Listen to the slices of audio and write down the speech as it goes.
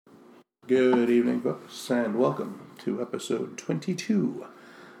Good evening, folks, and welcome to episode 22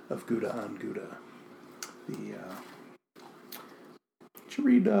 of Gouda on Gouda. Did you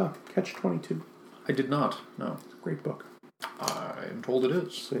read Catch-22? I did not, no. It's a great book. I'm told it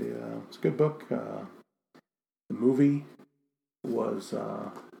is. It's a good book. The movie was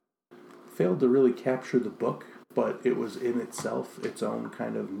failed to really capture the book, but it was in itself its own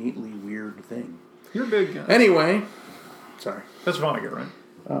kind of neatly weird thing. You're big. Anyway, sorry. That's Vonnegut, right?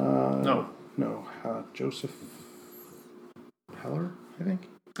 No. Joseph Heller, I think.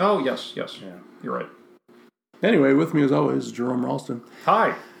 Oh, yes. Yeah. You're right. Anyway, with me as always, Jerome Ralston.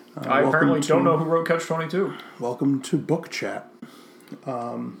 Hi. I apparently don't know who wrote Catch-22. Welcome to Book Chat.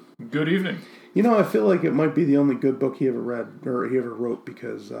 Good evening. You know, I feel like it might be the only good book he ever read, or he ever wrote,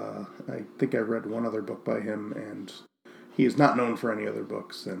 because I think I read one other book by him, and he is not known for any other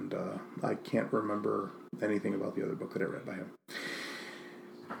books, and I can't remember anything about the other book that I read by him.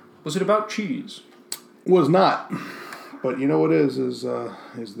 Was it about cheese? Was not, but you know what is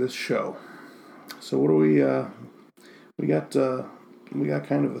this show. So what do we got? We got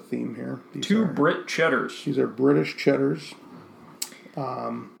kind of a theme here. Two Brit cheddars. These are British cheddars.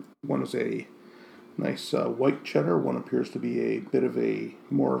 One is a nice white cheddar. One appears to be a bit of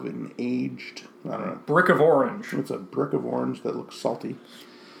more of an aged, I don't know. Brick of orange. It's a brick of orange that looks salty.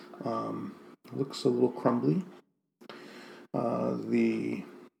 Looks a little crumbly. The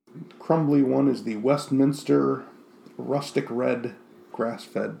crumbly one is the Westminster Rustic Red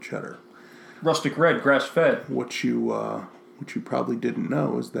Grass-Fed Cheddar. Rustic Red, grass-fed. What you probably didn't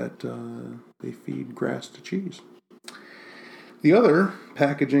know is that they feed grass to cheese. The other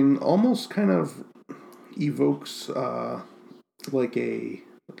packaging almost kind of evokes like a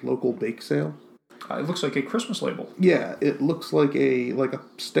local bake sale. It looks like a Christmas label. Yeah, it looks like a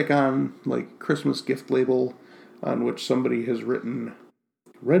stick-on like Christmas gift label on which somebody has written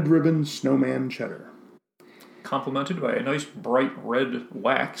Red Ribbon Snowman Cheddar. Complemented by a nice bright red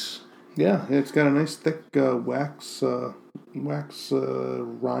wax. Yeah, it's got a nice thick wax rind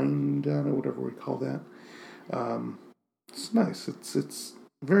on it, whatever we call that. It's nice. It's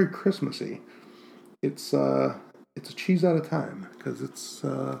very Christmassy. It's a cheese out of time because it's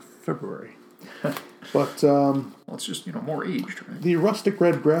February. But well, it's just more aged, right? The Rustic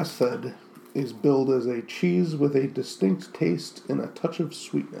Red Grass-Fed is billed as a cheese with a distinct taste and a touch of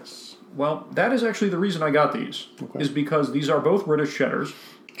sweetness. Well, that is actually the reason I got these. Okay. Is because these are both British cheddars.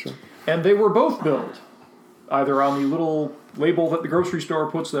 Sure. And they were both billed, either on the little label that the grocery store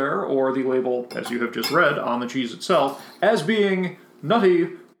puts there, or the label, as you have just read, on the cheese itself, as being nutty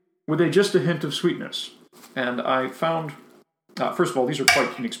with just a hint of sweetness. And I found, first of all, these are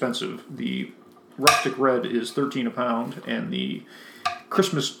quite inexpensive. The Rustic Red is $13 a pound, and the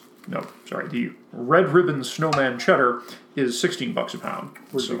the Red Ribbon Snowman Cheddar is $16 a pound.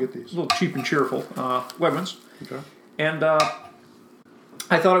 Where'd you get these? A little cheap and cheerful. Wegmans. Okay. And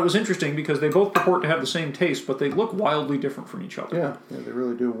I thought it was interesting because they both purport to have the same taste, but they look wildly different from each other. Yeah, they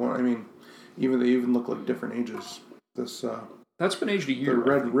really do. They even look like different ages. That's been aged a year. The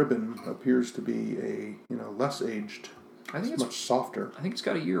Red Ribbon appears to be a less aged. I think it's much softer. I think it's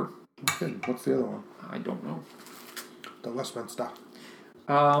got a year. Okay, what's the other one? I don't know. The Westminster.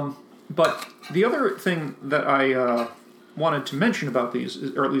 But the other thing that I wanted to mention about these,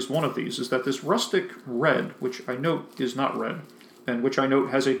 or at least one of these, is that this Rustic Red, which I note is not red, and which I note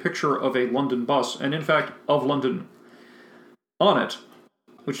has a picture of a London bus, and in fact, of London on it,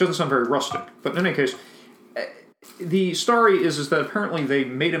 which doesn't sound very rustic. But in any case, the story is that apparently they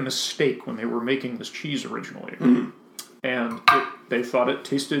made a mistake when they were making this cheese originally. And they thought it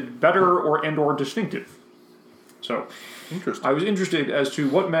tasted better or distinctive. So, interesting. I was interested as to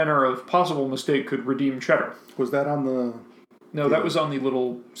what manner of possible mistake could redeem cheddar. Was that on the... No, that was on the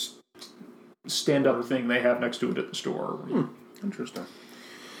little stand-up thing they have next to it at the store. Interesting.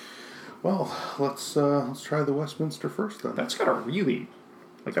 Well, let's try the Westminster first then. That's got a really...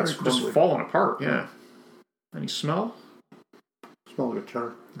 that's crumbly. just falling apart, yeah. Any smell? Smells like a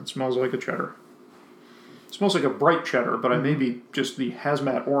cheddar. It smells like a cheddar. It smells like a bright cheddar, but I may be just the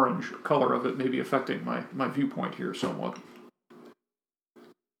hazmat orange color of it may be affecting my viewpoint here somewhat.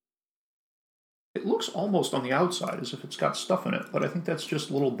 It looks almost on the outside as if it's got stuff in it, but I think that's just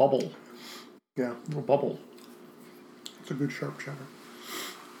a little bubble. Yeah. A little bubble. It's a good sharp cheddar.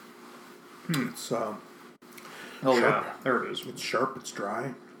 It's oh sharp. yeah, there it is. It's sharp, it's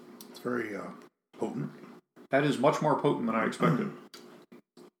dry. It's very potent. That is much more potent than I expected.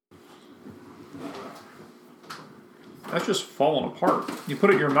 That's just falling apart. You put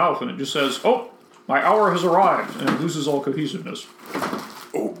it in your mouth and it just says, "Oh, my hour has arrived," and it loses all cohesiveness.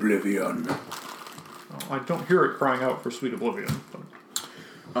 Oblivion. I don't hear it crying out for sweet oblivion. But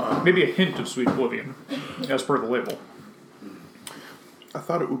Maybe a hint of Sweet Oblivion, as per the label. I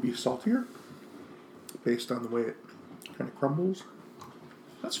thought it would be saltier, based on the way it kind of crumbles.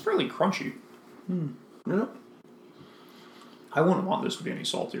 That's fairly crunchy. Yeah. I wouldn't want this to be any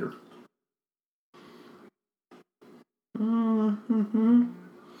saltier.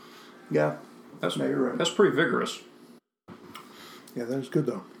 Yeah. That's, No, you're right. That's pretty vigorous. Yeah, that is good,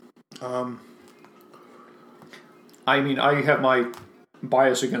 though. I mean, I have my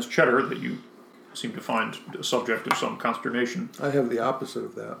bias against cheddar that you seem to find a subject of some consternation. I have the opposite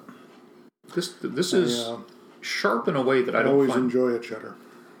of that. This is sharp in a way that I don't always find. enjoy a cheddar.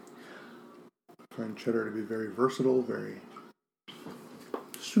 I find cheddar to be very versatile, very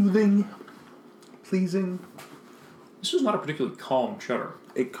soothing, pleasing. This is not a particularly calm cheddar.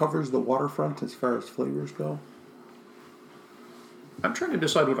 It covers the waterfront as far as flavors go. I'm trying to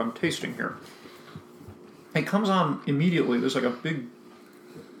decide what I'm tasting here. It comes on immediately. There's like a big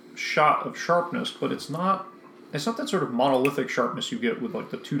shot of sharpness, but it's not that sort of monolithic sharpness you get with like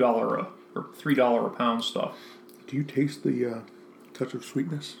the $2 or $3 a pound stuff. Do you taste the touch of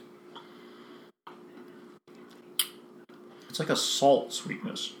sweetness? It's like a salt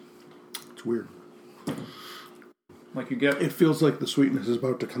sweetness. It's weird. Like you get... It feels like the sweetness is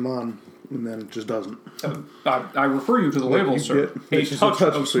about to come on, and then it just doesn't. I refer you to the label, sir. A touch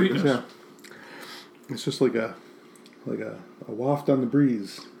of sweetness. Yeah. It's just like a waft on the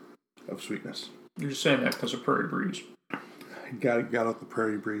breeze of sweetness. You're just saying that because of Prairie Breeze. I got out the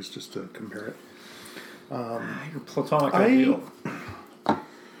Prairie Breeze just to compare it. Your platonic ideal.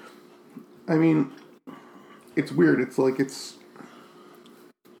 I mean, it's weird. It's like it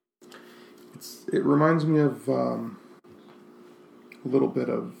reminds me of a little bit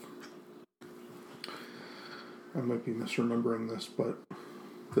of. I might be misremembering this, but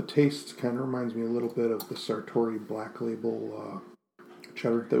the taste kind of reminds me a little bit of the Sartori Black Label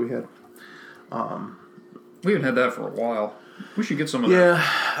cheddar that we had. We haven't had that for a while. We should get some of that. Yeah,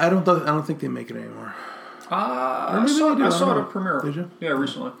 I don't think they make it anymore. I saw it at Premiere. Did you? Yeah,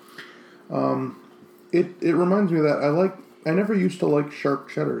 recently. It reminds me of that. I never used to like sharp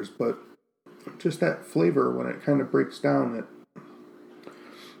cheddars, but just that flavor when it kind of breaks down,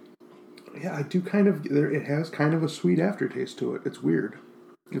 I do kind of. It has kind of a sweet aftertaste to it. It's weird.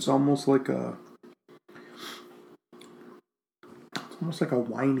 It's almost like a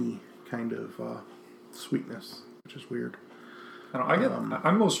winey kind of sweetness, which is weird.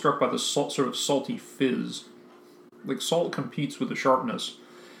 I'm most struck by the sort of salty fizz. Like salt competes with the sharpness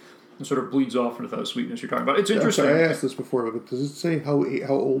and sort of bleeds off into that sweetness you're talking about. It's interesting. I asked this before, but does it say how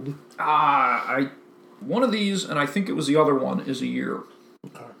old? One of these, and I think it was the other one, is a year.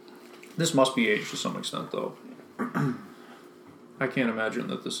 Okay. This must be aged to some extent, though. I can't imagine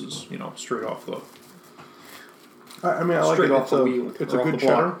that this is, straight off the... I mean, I like straight it. off the wheel. It's a good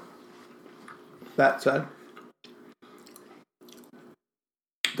cheddar. That said,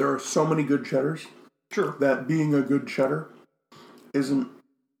 there are so many good cheddars. Sure. That being a good cheddar isn't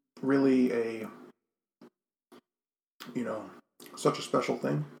really such a special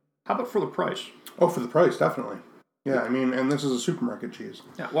thing. How about for the price? Oh, for the price, definitely. Yeah, I mean, and this is a supermarket cheese.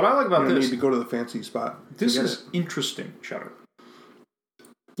 Yeah, what I like about this... You don't this... need to go to the fancy spot. This is interesting cheddar.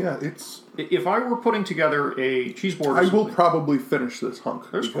 Yeah, it's... If I were putting together a cheese board... I will probably finish this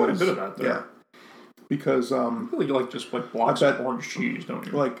hunk. There's quite a bit of that there. Yeah. Because... you really like just like blocks of orange cheese, don't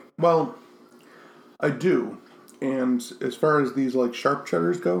you? Well, I do. And as far as these like sharp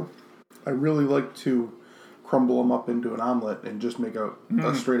cheddars go, I really like to crumble them up into an omelet and just make a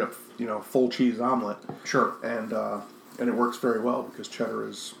straight up, full cheese omelet. Sure. And it works very well because cheddar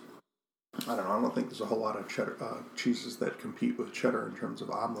is... I don't think there's a whole lot of cheddar cheeses that compete with cheddar in terms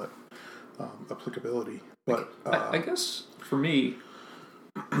of omelet applicability. But I guess for me,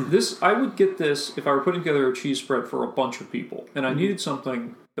 I would get this if I were putting together a cheese spread for a bunch of people, and I needed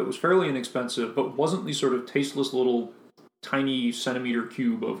something that was fairly inexpensive, but wasn't the sort of tasteless little tiny centimeter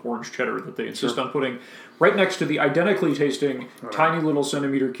cube of orange cheddar that they insist on putting right next to the identically tasting tiny little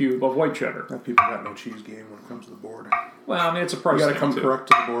centimeter cube of white cheddar. That people got no cheese game when it comes to the board. Well, I mean, it's a price thing. You got to come correct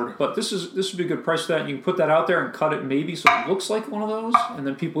to the board. But this would be a good price for that, and you can put that out there and cut it maybe so it looks like one of those, and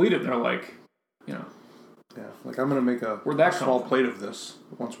then people eat it and they're like, Yeah, like I'm going to make a small plate of this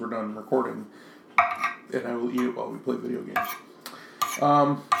once we're done recording, and I will eat it while we play video games.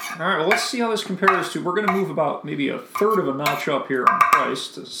 All right, well, let's see how this compares to... We're going to move about maybe a third of a notch up here on price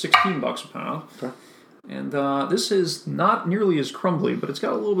to $16 a pound. Okay. And this is not nearly as crumbly, but it's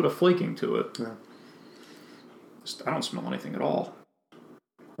got a little bit of flaking to it. Yeah. I don't smell anything at all.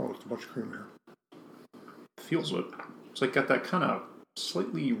 Oh, it's much creamier. Feels it. It's like got that kind of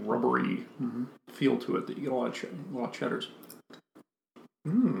slightly rubbery feel to it that you get a lot of cheddars.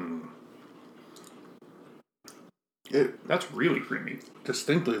 It That's really creamy.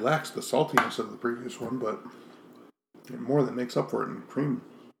 distinctly lacks the saltiness of the previous one, but it more than makes up for it in cream.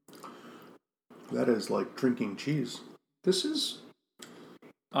 That is like drinking cheese. This is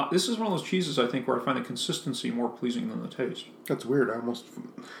one of those cheeses, I think, where I find the consistency more pleasing than the taste. That's weird.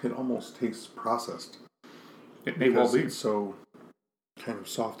 It almost tastes processed. It may well be. It's so kind of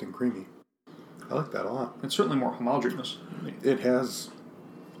soft and creamy. I like that a lot. It's certainly more homogeneous. It has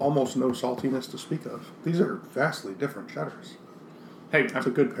almost no saltiness to speak of. These are vastly different cheddars. Hey, It's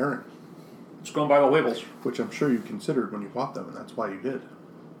a good pairing, just going by the labels. which I'm sure you considered when you bought them, and that's why you did.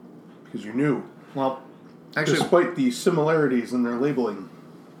 Because you knew, Well, actually, despite the similarities in their labeling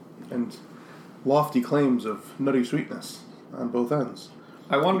and lofty claims of nutty sweetness on both ends.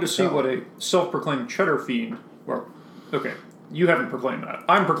 I wanted to see what a self-proclaimed cheddar fiend... Well, okay, you haven't proclaimed that.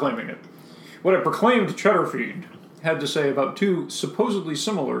 I'm proclaiming it. What a proclaimed cheddar fiend had to say about two supposedly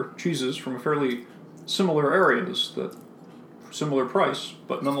similar cheeses from fairly similar areas, that similar price,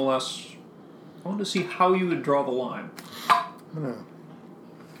 but nonetheless, I wanted to see how you would draw the line. I'm going to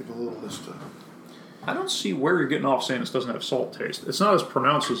give a little list of... I don't see where you're getting off saying this doesn't have salt taste. It's not as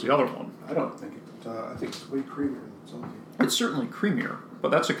pronounced as the other one. I don't think it... I think it's way creamier than salty. It's certainly creamier, but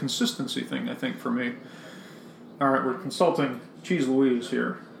that's a consistency thing, I think, for me. All right, we're consulting Cheese Louise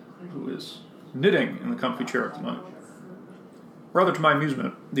here, who is knitting in the comfy chair tonight. Rather to my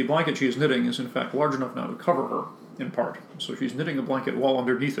amusement, the blanket she is knitting is in fact large enough now to cover her, in part. So she's knitting a blanket while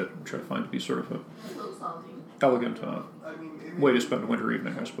underneath it, which I find to be sort of a elegant way to spend a winter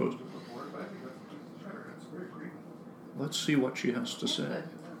evening, I suppose. Let's see what she has to say.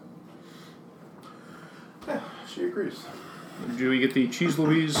 Yeah, she agrees. Do we get the Cheese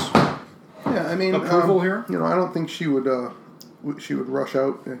Louise Yeah, I mean, approval here? You know, I don't think she would rush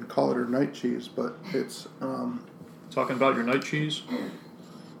out and call it her night cheese, but it's. Talking about your night cheese?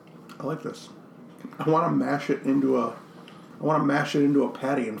 I like this. I want to mash it into a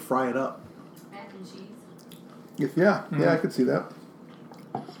patty and fry it up. Mac and cheese. Yeah, I could see that.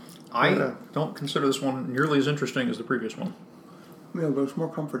 I don't consider this one nearly as interesting as the previous one. Yeah, but it's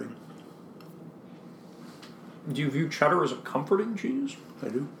more comforting. Do you view cheddar as a comforting cheese? I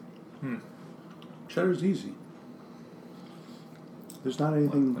do. Cheddar's easy. There's not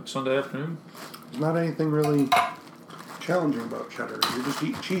anything. Like Sunday afternoon? There's not anything really challenging about cheddar. You just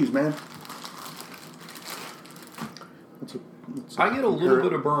eat cheese, man. I get a little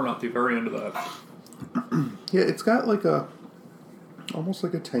bit of burn at the very end of that. Yeah, it's got like almost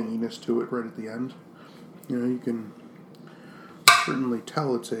like a tanginess to it right at the end. You know, you can certainly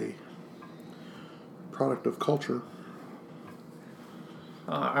tell it's a product of culture.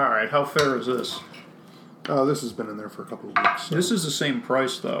 All right, how fair is this? This has been in there for a couple of weeks. So. This is the same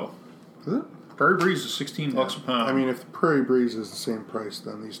price, though. Is it? Prairie Breeze is $16 a pound. I mean, if the Prairie Breeze is the same price,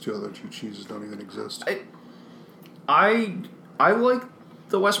 then these two cheeses don't even exist. I like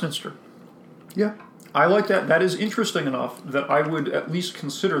the Westminster. Yeah. I like that. That is interesting enough that I would at least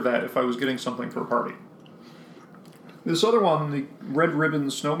consider that if I was getting something for a party. This other one, the Red Ribbon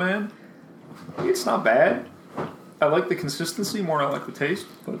Snowman, it's not bad. I like the consistency more than I like the taste,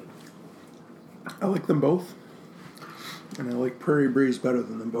 but I like them both. And I like Prairie Breeze better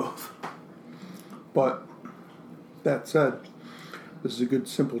than them both. But, that said, this is a good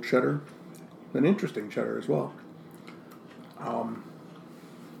simple cheddar. An interesting cheddar as well.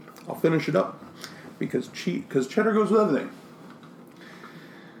 I'll finish it up. Because cheddar goes with everything.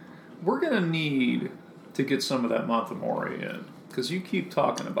 we're going to need to get some of that Montemori in. Because you keep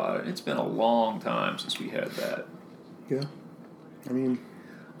talking about it. It's been a long time since we had that. Yeah. I mean...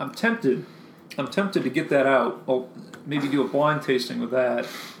 I'm tempted to get that out. I'll maybe do a blind tasting with that,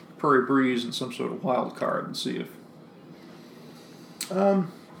 Prairie Breeze, and some sort of wild card, and see if. I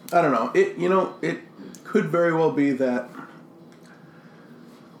don't know. It could very well be that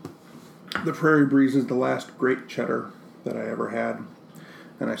the Prairie Breeze is the last great cheddar that I ever had,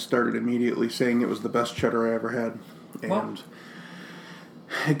 and I started immediately saying it was the best cheddar I ever had, and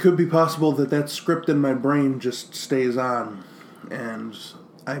it could be possible that script in my brain just stays on, and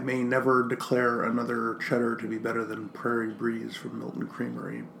I may never declare another cheddar to be better than Prairie Breeze from Milton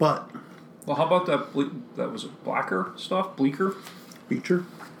Creamery, but... Well, how about that was it Blacker stuff? Beecher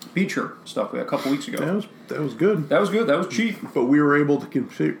stuff we had a couple weeks ago. That was good. That was good. That was cheap. But we were able to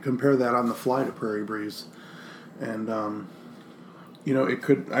compare that on the fly to Prairie Breeze. And, it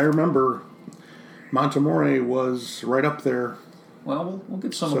could... I remember Montemori was right up there. Well, we'll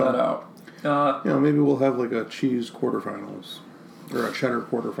get some of that out. Maybe we'll have like a cheese quarterfinals. Or a cheddar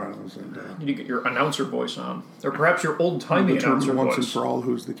quarterfinals. And, you need to get your announcer voice on. Or perhaps your old-timey announcer once voice. And for all,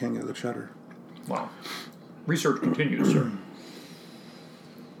 who's the king of the cheddar. Well, research continues, sir.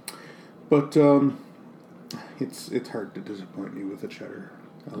 But it's hard to disappoint me with a cheddar.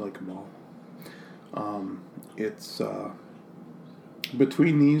 I like them all. It's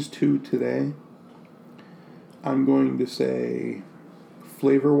between these two today, I'm going to say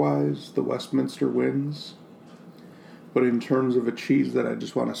flavor-wise, the Westminster wins. But in terms of a cheese that I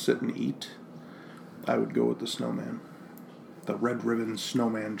just want to sit and eat, I would go with the Snowman. The Red Ribbon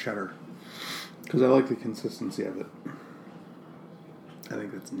Snowman cheddar. Because I like the consistency of it. I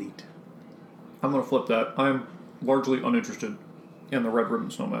think that's neat. I'm going to flip that. I'm largely uninterested in the Red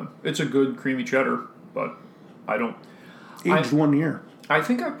Ribbon Snowman. It's a good creamy cheddar, but I don't... Aged 1 year. I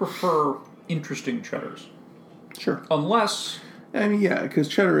think I prefer interesting cheddars. Sure. Unless... I mean, yeah, because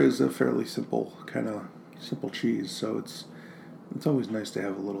cheddar is a fairly simple cheese, so it's always nice to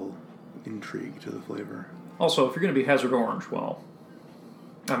have a little intrigue to the flavor. Also, if you're going to be Hazard Orange, well,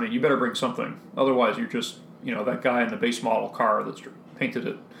 I mean, you better bring something. Otherwise, you're just, that guy in the base model car that's painted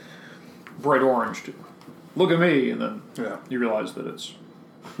it bright orange to look at me, and then you realize that it's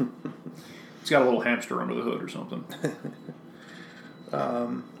got a little hamster under the hood or something.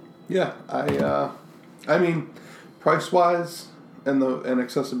 Yeah, I mean, price-wise and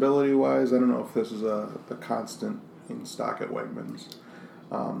accessibility-wise, I don't know if this is a constant in stock at Wegmans.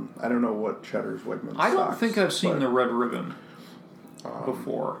 I don't know what cheddars Wegmans I don't stocks, think I've seen the Red Ribbon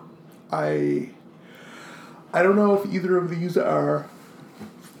before. I don't know if either of these are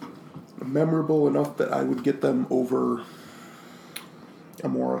memorable enough that I would get them over a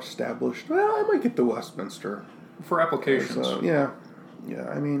more established... Well, I might get the Westminster. For applications. Yeah.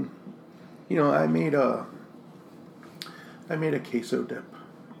 I mean, I made a queso dip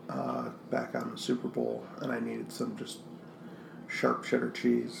back on the Super Bowl, and I needed some just sharp cheddar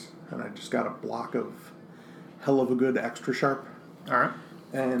cheese, and I just got a block of hell of a good extra sharp. All right.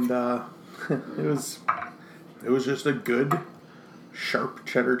 And it was just a good sharp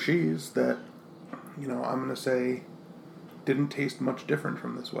cheddar cheese that, I'm going to say didn't taste much different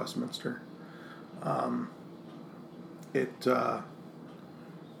from this Westminster. Who am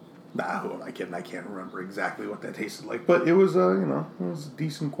I kidding? I can't remember exactly what that tasted like, but it was, it was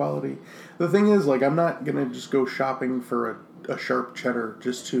decent quality. The thing is, I'm not gonna just go shopping for a sharp cheddar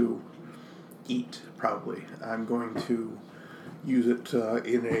just to eat. Probably, I'm going to use it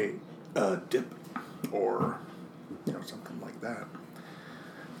in a dip or, something like that.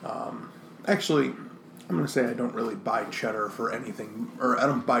 Actually, I'm gonna say I don't really buy cheddar for anything, or I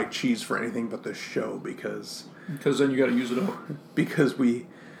don't buy cheese for anything but this show because then you got to use it up. Because we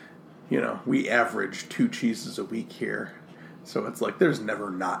average 2 cheeses a week here. So it's like there's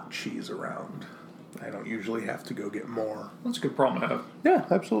never not cheese around. I don't usually have to go get more. That's a good problem to have. Yeah,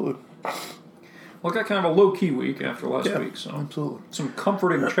 absolutely. Well, I got kind of a low-key week after last week, so... Absolutely. Some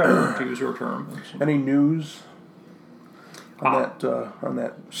comforting cheddar, to use your term. Any news on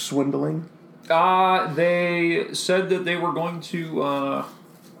that swindling? They said that they were going to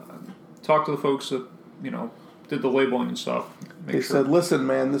talk to the folks that, did the labeling and stuff. They said, listen,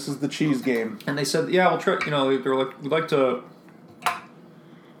 man, this is the cheese game. And they said, yeah, we'll try, they're like, we'd like to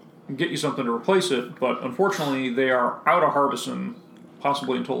get you something to replace it, but unfortunately they are out of Harbison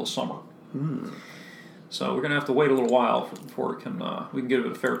possibly until the summer. So we're going to have to wait a little while before we can give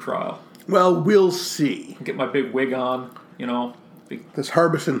it a fair trial. Well, we'll see. Get my big wig on, This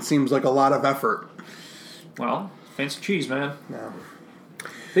Harbison seems like a lot of effort. Well, fancy cheese, man. No.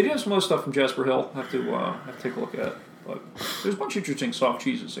 They do have some other stuff from Jasper Hill. I have to take a look at. But there's a bunch of interesting soft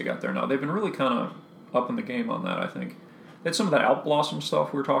cheeses they got there now. They've been really kind of up in the game on that, I think. They had some of that Alp Blossom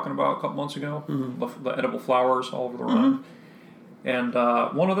stuff we were talking about a couple months ago. Mm-hmm. The edible flowers all over the run. And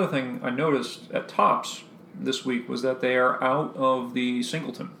one other thing I noticed at Tops this week was that they are out of the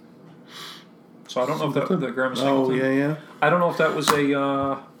Singleton. So I don't know if that the Grandma Singleton. Oh, yeah. I don't know if that was a...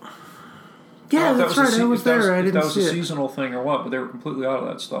 yeah, that's right. I was there. I didn't see it. That was a seasonal thing or what, but they were completely out of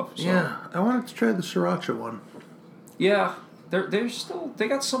that stuff. So. Yeah, I wanted to try the Sriracha one. Yeah, they're still... They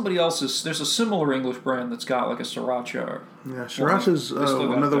got somebody else's... There's a similar English brand that's got like a Sriracha. Yeah, Sriracha's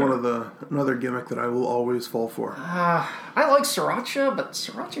another gimmick that I will always fall for. I like Sriracha, but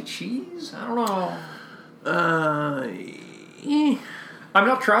Sriracha cheese? I don't know. I'm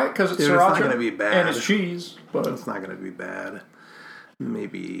not trying it because it's Sriracha. It's not going to be bad. And it's cheese, but... It's not going to be bad.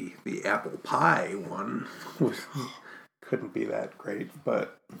 Maybe the apple pie one couldn't be that great,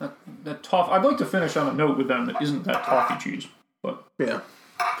 but... That toffee... I'd like to finish on a note with them that isn't that toffee cheese, but... Yeah.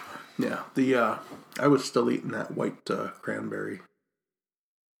 I was still eating that white cranberry.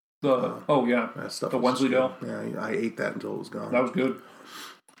 That stuff. The Wensleydale. Yeah, I ate that until it was gone. That was good.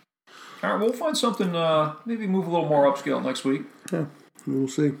 All right, we'll find something, maybe move a little more upscale next week. Yeah, we'll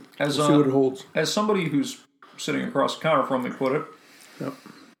see. We'll see what it holds. As somebody who's sitting across the counter from me put it, yep.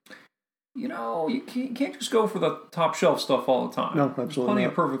 you can't just go for the top shelf stuff all the time. No, There's absolutely plenty not.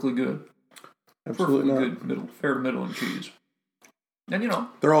 of perfectly good, Absolutely perfectly good fair to middling cheese. And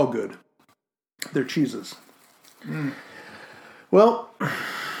they're all good. They're cheeses. Well,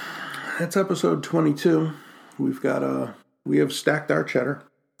 that's episode 22. We have stacked our cheddar,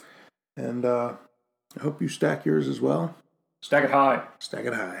 and I hope you stack yours as well. Stack it high. Stack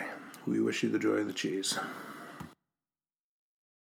it high. We wish you the joy of the cheese.